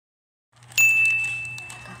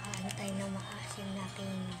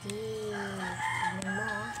Hindi. Tignan mo,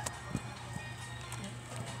 ha.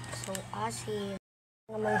 So, asim.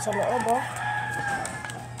 Naman sa loob, oh.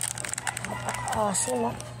 Asim,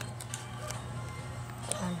 oh.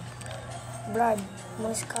 Yan. Blood.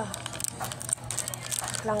 Umalis ka.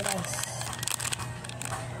 Lang, guys.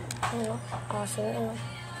 Ano? Asim, ano?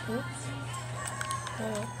 Ano?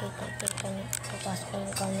 Kita niyo. Papasok ko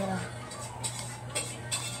yung camera.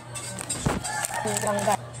 Lang,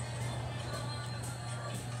 guys.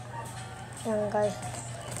 Yan, guys.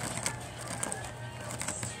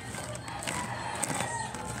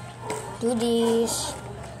 Do this.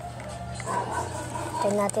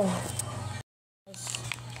 Try natin. Guys.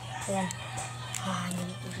 Ayan.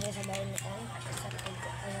 Hindi sabayin nito.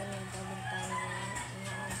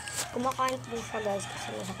 Kumakain po siya, guys,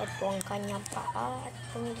 kasi masakit po ang kanyang paa at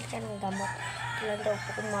pumili siya ng gamot. Kailan daw po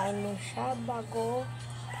kumain mo siya bago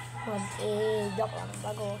joke lang,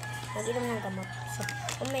 bago mag-inom ng gamot. So,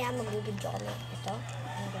 kumaya mag-video kami ito.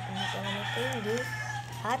 Mag-inom kami candy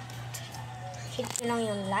at hit nyo lang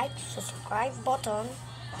yung like, subscribe button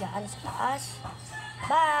dyan sa taas.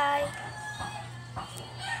 Bye!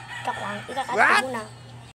 Joke lang, ikakat ko muna.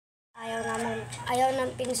 Ayaw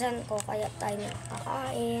ng pinsan ko, kaya tayo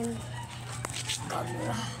nakakain.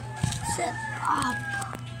 Camera set up.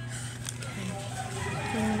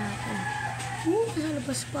 Tingnan natin.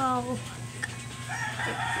 Nalabas pa ako.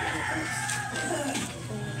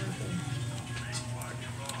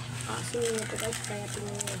 Kasi ito, guys, kaya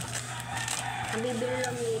tingnan. Ang bibili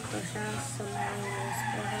lang dito siya sa mga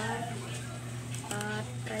restaurant at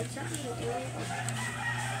kahit saan.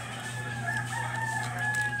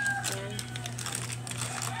 Ayan.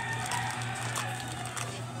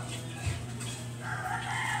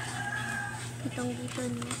 Kitang-kita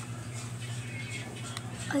niyo.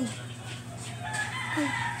 Ay.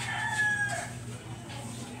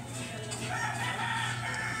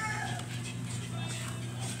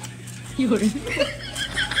 Yun.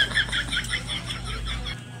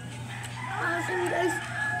 Asim, guys.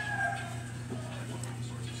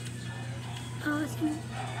 Asim.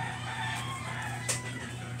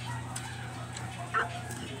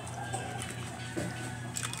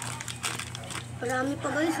 Marami pa,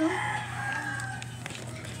 guys, oh.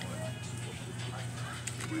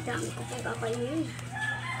 Dami ko pang kakainin.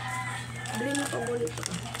 Bili mo pa ulit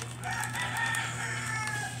ito.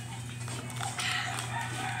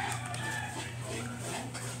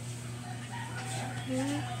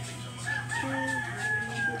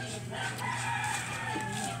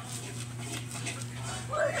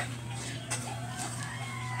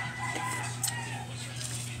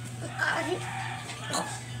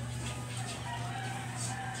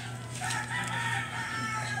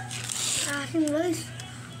 Asim, guys.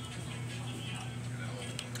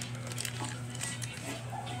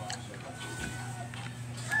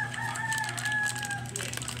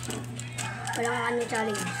 Walang ano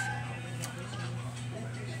challenge.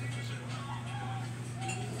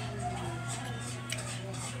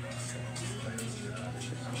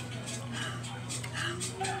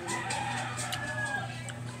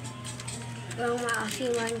 Walang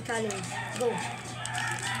maasiman challenge. Go!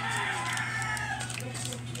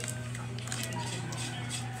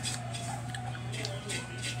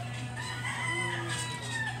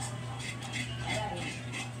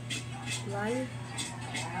 One,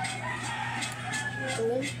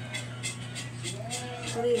 2,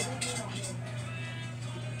 3.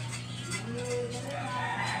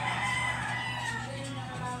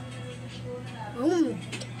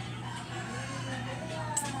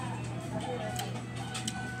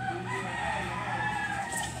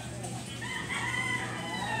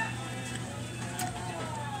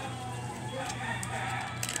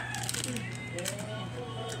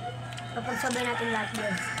 Kapag sabay natin lahat,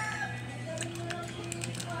 guys.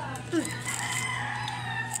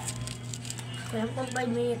 Kaya pang 5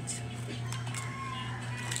 minutes.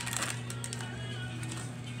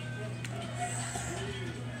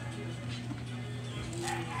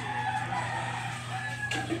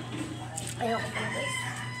 Ayoko pa, guys.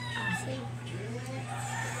 Asin.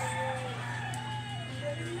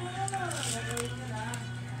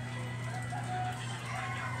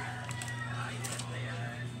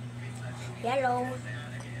 Yellow.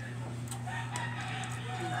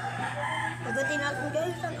 Pagdating natin,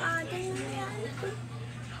 guys, ang ating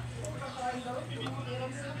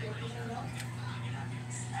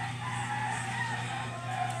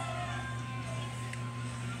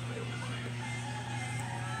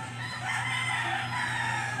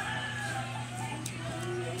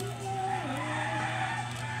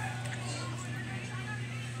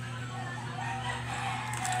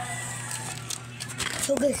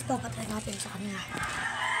So guys, papatry natin sa kanila.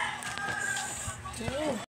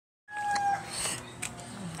 Okay.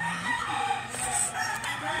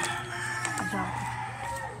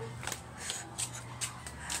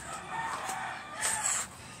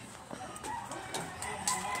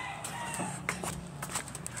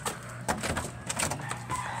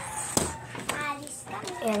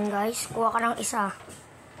 Ayan guys, kuha ka ng isa.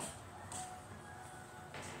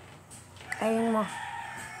 Kainin mo.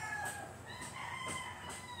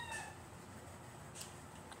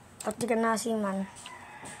 Pati ka nasiman.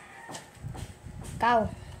 Ikaw.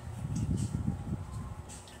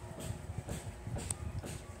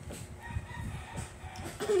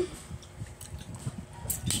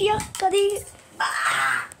 Iyak ka di.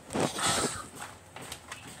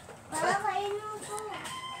 Kain mo po.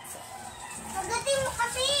 Pagatin mo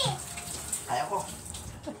kasi. Ayaw ko.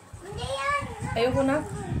 Hindi yan. Ayoko na.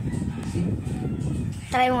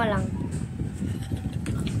 Try mo lang.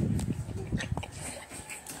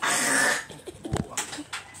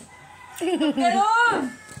 Ganun!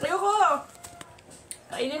 Ayoko!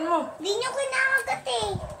 Kainin mo. Hindi nyo kinakagat eh.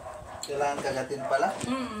 Kailangan kagatin pala.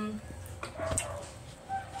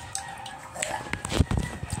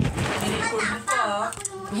 Nilikod mo pa, ah.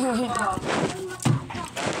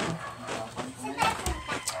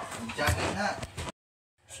 Jogging na.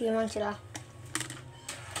 Siman sila.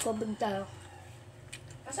 Kubig tayo.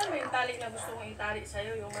 Kasi may tali na gusto kong itali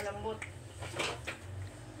sa'yo, yung malambot.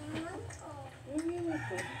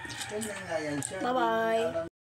 Ganyan nga yan siya. Bye-bye.